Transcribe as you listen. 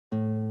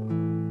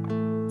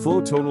Flow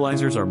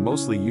totalizers are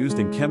mostly used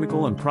in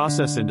chemical and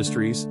process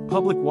industries,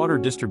 public water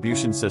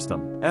distribution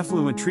system,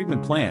 effluent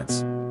treatment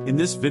plants. In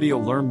this video,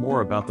 learn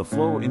more about the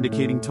flow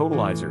indicating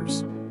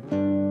totalizers.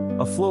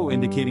 A flow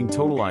indicating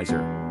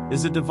totalizer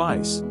is a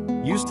device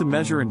used to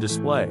measure and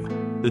display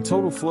the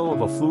total flow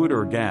of a fluid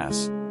or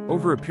gas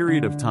over a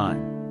period of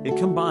time. It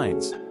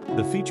combines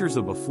the features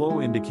of a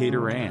flow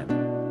indicator and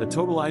a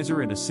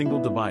totalizer in a single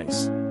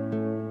device.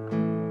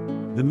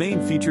 The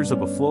main features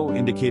of a flow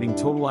indicating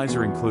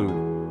totalizer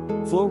include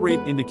flow rate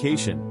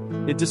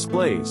indication. It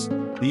displays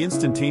the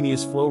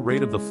instantaneous flow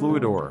rate of the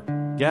fluid or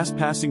gas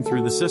passing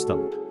through the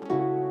system.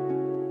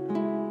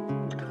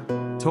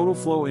 Total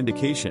flow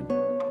indication.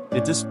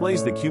 It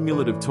displays the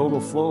cumulative total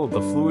flow of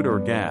the fluid or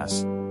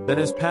gas that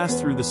has passed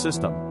through the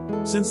system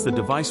since the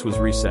device was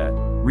reset.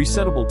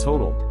 Resettable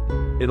total.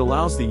 It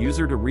allows the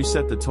user to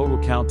reset the total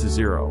count to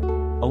 0.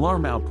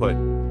 Alarm output.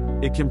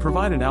 It can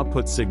provide an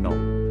output signal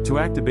to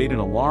activate an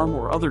alarm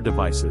or other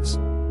devices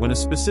when a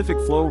specific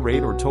flow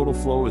rate or total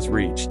flow is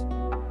reached.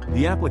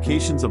 The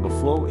applications of a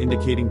flow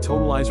indicating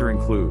totalizer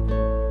include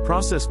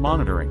process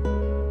monitoring.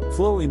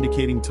 Flow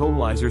indicating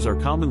totalizers are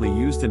commonly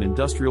used in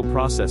industrial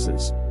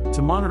processes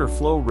to monitor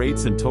flow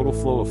rates and total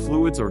flow of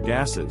fluids or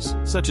gases,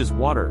 such as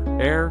water,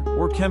 air,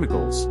 or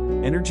chemicals.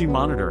 Energy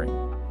monitoring.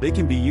 They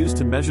can be used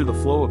to measure the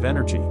flow of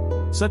energy,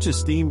 such as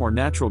steam or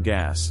natural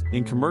gas,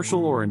 in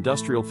commercial or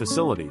industrial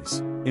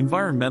facilities.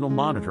 Environmental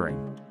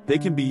monitoring. They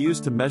can be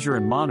used to measure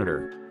and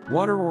monitor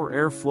water or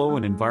air flow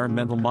in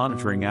environmental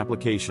monitoring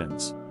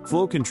applications.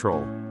 Flow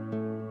control.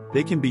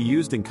 They can be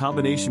used in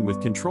combination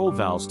with control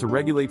valves to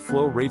regulate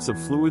flow rates of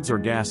fluids or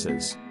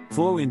gases.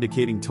 Flow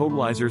indicating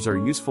totalizers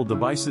are useful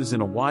devices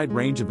in a wide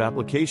range of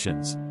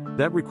applications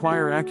that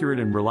require accurate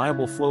and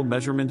reliable flow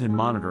measurement and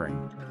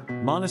monitoring.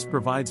 MODBUS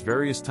provides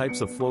various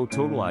types of flow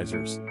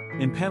totalizers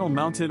in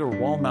panel-mounted or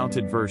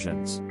wall-mounted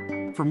versions.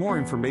 For more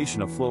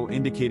information of flow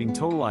indicating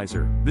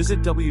totalizer,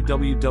 visit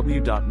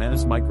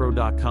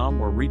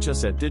www.manusmicro.com or reach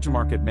us at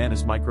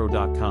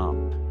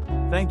digimark@manusmicro.com.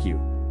 Thank you.